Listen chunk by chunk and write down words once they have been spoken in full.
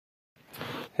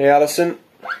Hey Alison,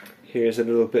 here's a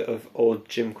little bit of old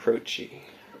Jim Croce.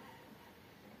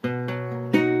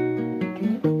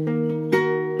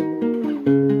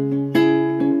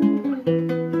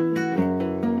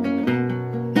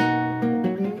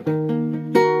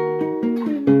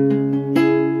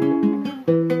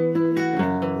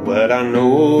 Well, I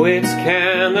know it's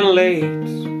kinda late,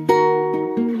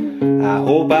 I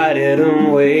hope I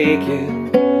didn't wake you.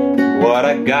 What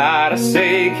I gotta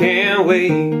say can't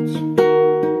wait.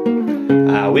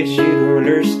 I wish you'd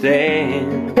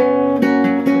understand.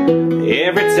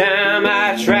 Every time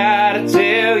I try to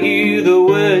tell you, the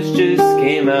words just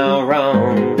came out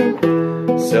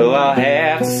wrong. So I'll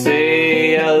have to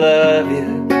say I love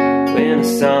you in a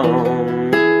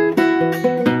song.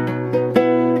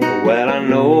 Well, I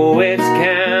know it's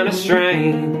kinda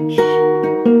strange.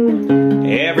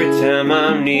 Every time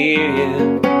I'm near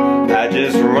you, I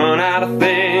just run out of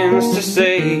things to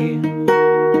say.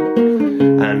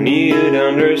 I knew you'd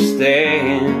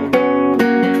understand.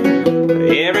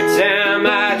 Every time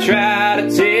I try to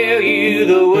tell you,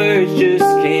 the words just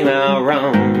came out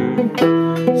wrong.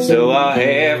 So I'll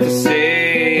have to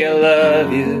say I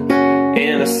love you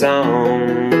in a song.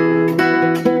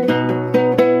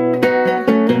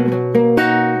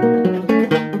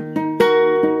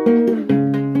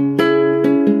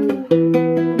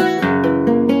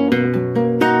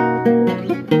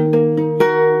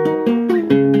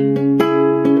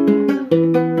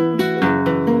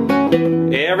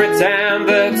 Every time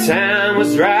the time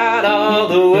was right, all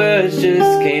the words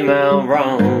just came out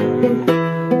wrong.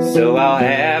 So I'll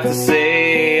have to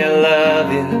say I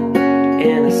love you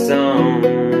in a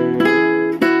song.